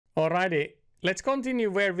Alrighty, let's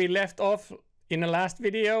continue where we left off in the last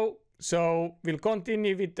video. So we'll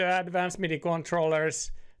continue with the advanced MIDI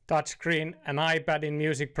controllers, touchscreen and iPad in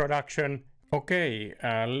music production. Okay,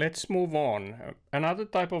 let's move on. Another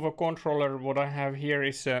type of a controller what I have here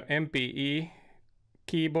is a MPE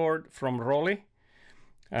keyboard from ROLI.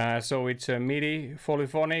 So it's a MIDI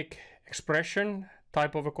polyphonic expression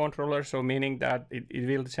type of a controller, so meaning that it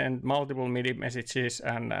will send multiple MIDI messages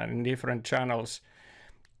and in different channels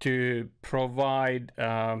to provide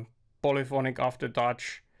polyphonic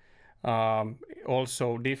aftertouch,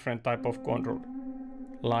 also different type of control,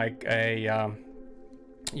 like a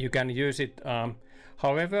you can use it.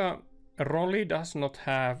 However, ROLI does not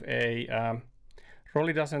have a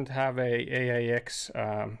ROLI doesn't have a AAX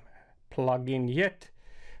plugin yet.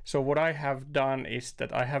 So what I have done is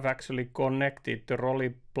that I have actually connected the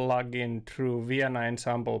ROLI plugin through Vienna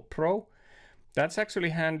Ensemble Pro. That's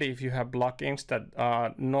actually handy if you have plugins that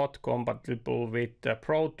are not compatible with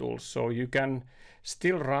Pro Tools, so you can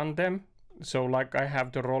still run them. So like I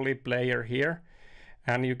have the ROLI player here,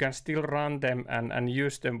 and you can still run them and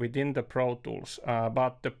use them within the Pro Tools,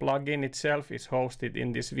 but the plugin itself is hosted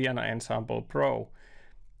in this Vienna Ensemble Pro.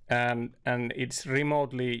 And it's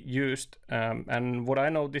remotely used, and what I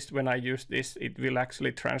noticed when I use this, it will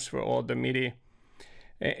actually transfer all the MIDI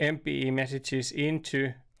MPE messages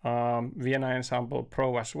into Vienna Ensemble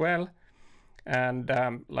Pro as well. And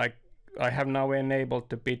like I have now enabled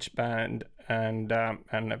the pitch band and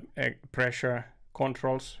pressure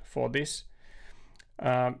controls for this.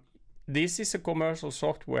 This is a commercial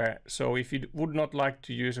software, so if you would not like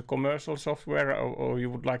to use a commercial software, or you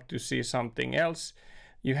would like to see something else,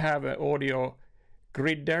 you have an audio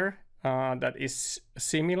gridder that is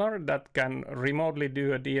similar, that can remotely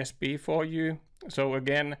do a DSP for you. So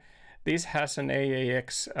again, this has an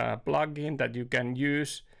AAX plugin that you can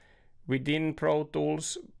use within Pro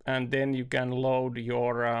Tools, and then you can load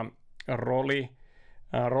your ROLI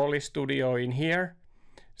Studio in here.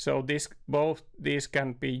 So both these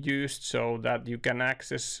can be used so that you can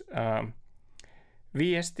access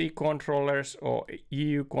VST controllers or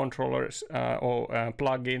EU controllers or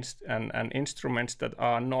plugins and instruments that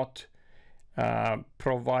are not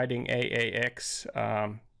providing AAX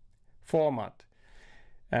format.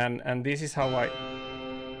 And this is how I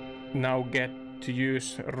now get to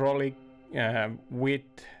use ROLI with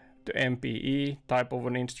the MPE type of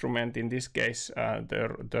an instrument, in this case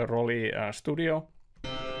the ROLI Studio.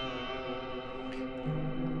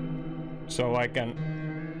 So I can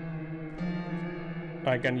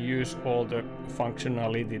use all the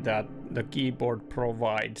functionality that the keyboard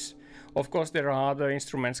provides. Of course, there are other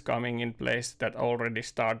instruments coming in place that already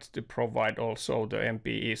start to provide also the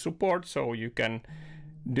MPE support, so you can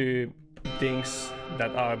do things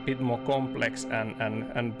that are a bit more complex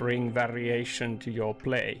and bring variation to your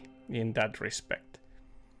play in that respect.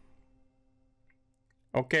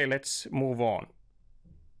 Okay, let's move on.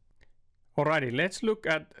 Alrighty, let's look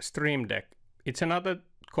at StreamDeck. It's another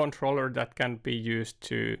controller that can be used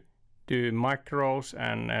to do macros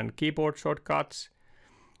and keyboard shortcuts,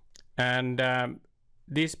 and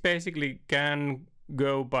this basically can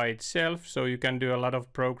go by itself, so you can do a lot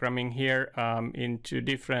of programming here into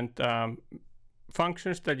different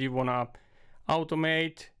functions that you want to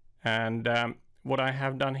automate. And what I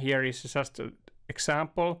have done here is just an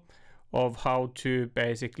example of how to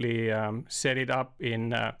basically set it up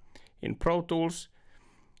in Pro Tools.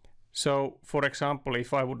 So for example,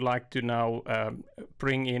 if I would like to now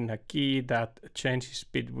bring in a key that changes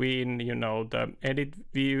between, you know, the edit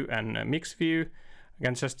view and mix view, I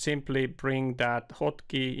can just simply bring that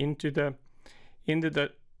hotkey into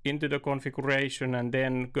the configuration, and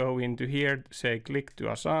then go into here, say click to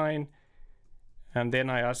assign, and then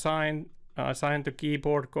I assign the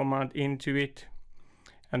keyboard command into it.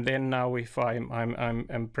 And then now if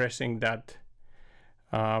I'm pressing that,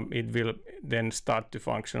 it will then start to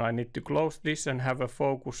function. I need to close this and have a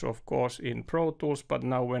focus, of course, in Pro Tools, but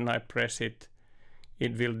now when I press it,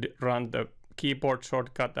 it will run the keyboard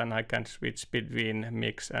shortcut, and I can switch between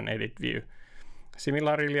mix and edit view.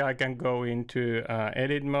 Similarly, I can go into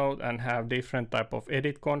edit mode and have different type of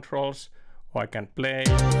edit controls, or I can play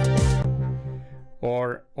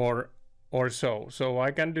or so. So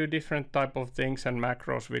I can do different type of things and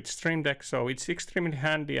macros with StreamDeck, so it's extremely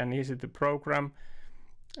handy and easy to program.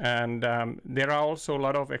 And there are also a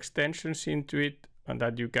lot of extensions into it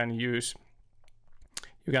that you can use.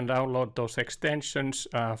 You can download those extensions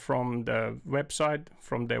from their website.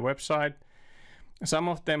 Some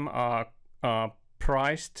of them are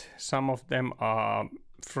priced, some of them are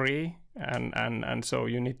free, and so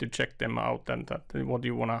you need to check them out and what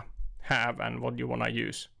you want to have and what you want to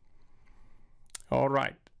use. All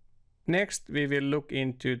right, Next, we will look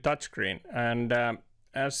into touchscreen, and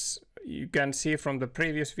as you can see from the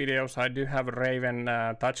previous videos, I do have a Raven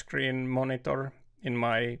touchscreen monitor in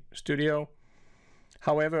my studio.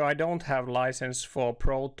 However, I don't have license for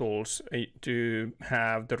Pro Tools to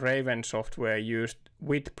have the Raven software used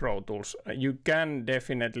with Pro Tools. You can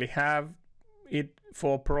definitely have it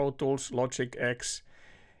for Pro Tools, Logic X,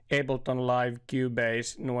 Ableton Live,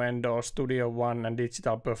 Cubase, Nuendo, Studio One, and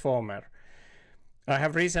Digital Performer. I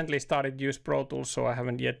have recently started to use Pro Tools, so I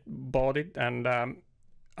haven't yet bought it, and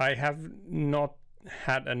I have not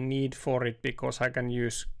had a need for it because I can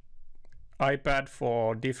use iPad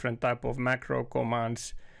for different type of macro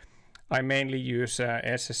commands. I mainly use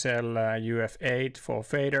SSL UF8 for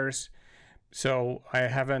faders, so I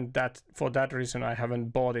haven't for that reason I haven't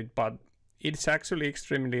bought it, but it's actually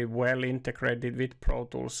extremely well integrated with Pro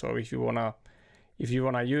Tools, so if you wanna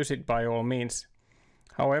use it, by all means.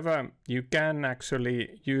 However, you can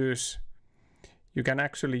actually use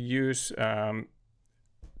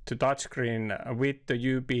the touchscreen with the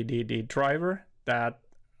UPDD driver that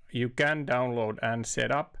you can download and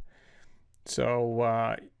set up.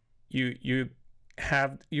 So you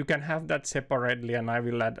can have that separately, and I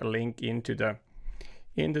will add a link into the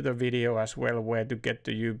video as well, where to get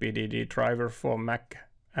the UPDD driver for Mac,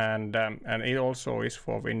 and it also is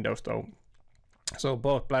for Windows though. So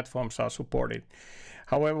both platforms are supported.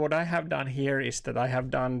 However, what I have done here is that I have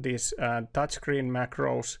done these touchscreen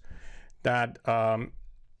macros that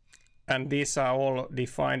and these are all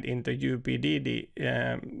defined in the UPDD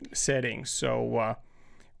settings. So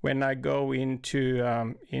when I go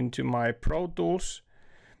into my Pro Tools,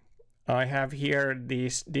 I have here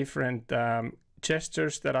these different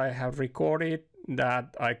gestures that I have recorded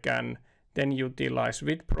that I can then utilize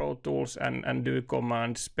with Pro Tools and do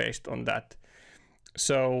commands based on that.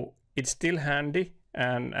 So it's still handy,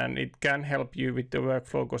 and it can help you with the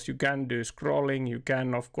workflow, because you can do scrolling, you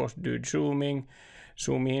can of course do zooming,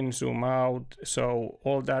 zoom in, zoom out, so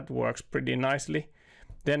all that works pretty nicely.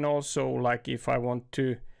 Then also, like if I want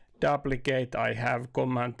to duplicate, I have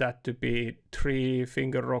command that to be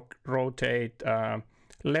 3-finger rotate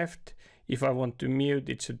left. If I want to mute,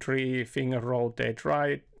 it's a 3-finger rotate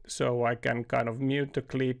right, so I can kind of mute the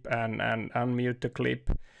clip and unmute the clip.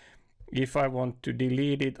 If I want to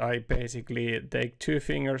delete it, I basically take 2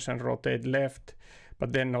 fingers and rotate left.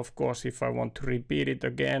 But then of course, if I want to repeat it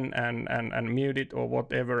again and mute it or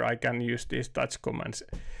whatever, I can use these touch commands.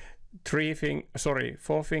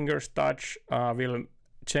 4 fingers touch will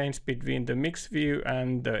change between the mix view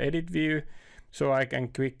and the edit view, so I can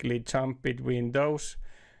quickly jump between those.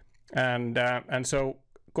 And so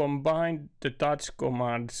combine the touch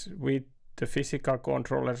commands with the physical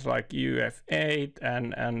controllers like UF8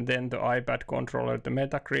 and then the iPad controller, the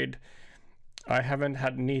MetaGrid. I haven't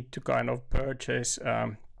had need to kind of purchase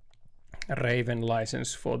a Raven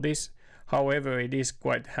license for this. However, it is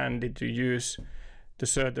quite handy to use the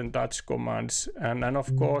certain touch commands, and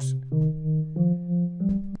of course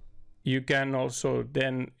you can also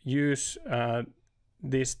then use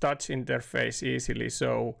this touch interface easily.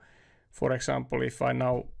 So for example, if I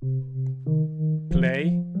now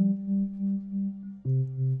play,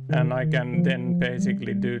 and I can then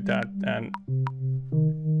basically do that,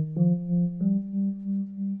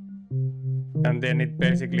 and then it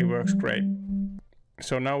basically works great.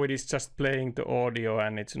 So now it is just playing the audio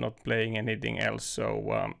and it's not playing anything else.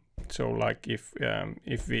 So so like if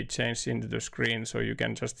we change into the screen, so you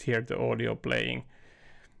can just hear the audio playing,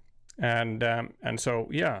 and so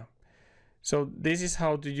yeah. So this is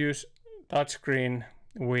how to use touchscreen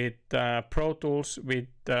with Pro Tools with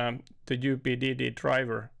the UPDD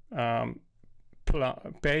driver,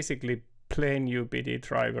 basically plain UPDD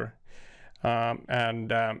driver,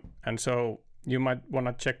 and so you might want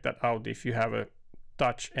to check that out if you have a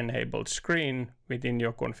touch enabled screen within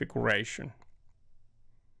your configuration.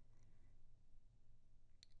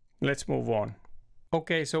 Let's move on.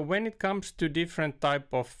 Okay, so when it comes to different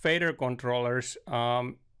type of fader controllers,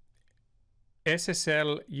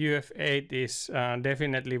 SSL UF8 is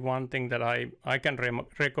definitely one thing that I can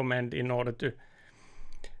recommend in order to,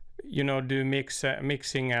 you know, do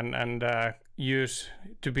mixing and use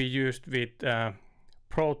to be used with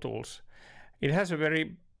Pro Tools. It has a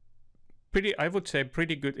I would say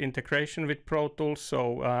pretty good integration with Pro Tools.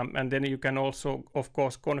 So and then you can also of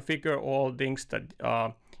course configure all things that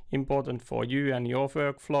are important for you and your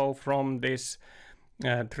workflow from this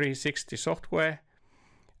 360 software.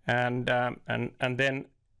 And then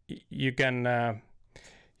you can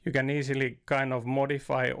easily kind of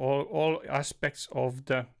modify all aspects of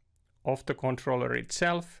the controller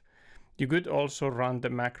itself. You could also run the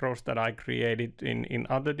macros that I created in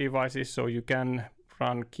other devices, so you can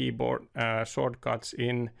run keyboard shortcuts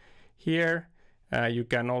in here. You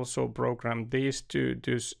can also program these to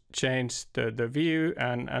change the view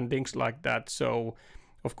and things like that. So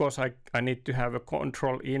of course I need to have a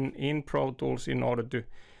control in Pro Tools in order to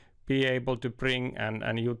be able to bring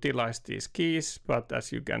and utilize these keys. But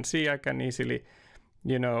as you can see, I can easily,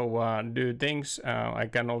 you know, do things. I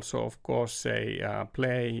can also of course say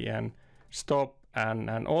play and stop,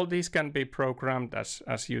 and all these can be programmed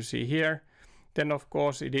as you see here. Then of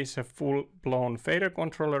course it is a full-blown fader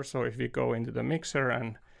controller, so if we go into the mixer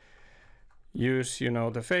and use, you know,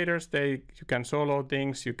 the faders, you can solo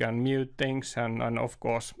things, you can mute things, and of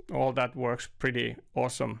course all that works pretty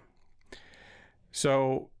awesome.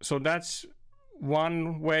 So that's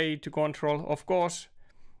one way to control. Of course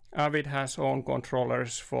Avid has own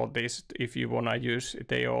controllers for this if you want to use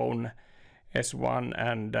their own S1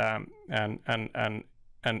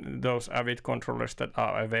 and those Avid controllers that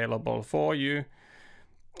are available for you.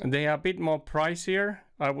 They are a bit more pricier,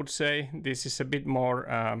 I would say. This is a bit more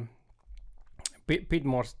bit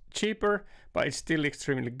more cheaper, but it's still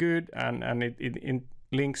extremely good, and it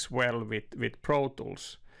links well with Pro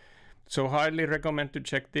Tools. So highly recommend to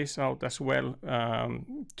check this out as well,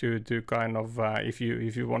 to kind of if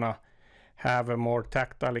you wanna have a more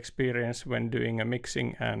tactile experience when doing a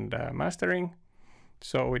mixing and mastering.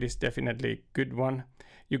 So it is definitely a good one.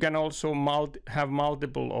 You can also have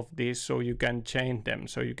multiple of these, so you can chain them.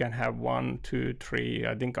 So you can have 1, 2, 3,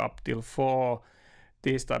 I think up till 4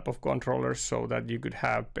 these type of controllers, so that you could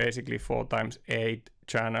have basically 4 times 8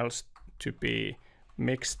 channels to be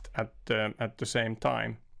mixed at the same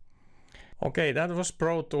time. Okay, that was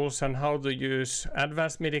Pro Tools and how to use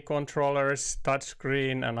advanced MIDI controllers,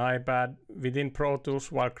 touchscreen and iPad within Pro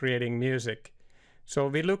Tools while creating music. So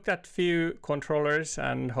we looked at few controllers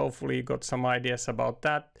and hopefully got some ideas about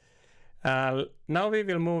that. Now we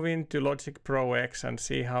will move into Logic Pro X and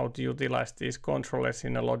see how to utilize these controllers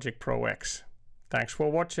in a Logic Pro X. Thanks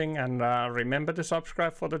for watching, and remember to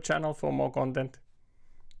subscribe for the channel for more content.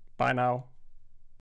 Bye now.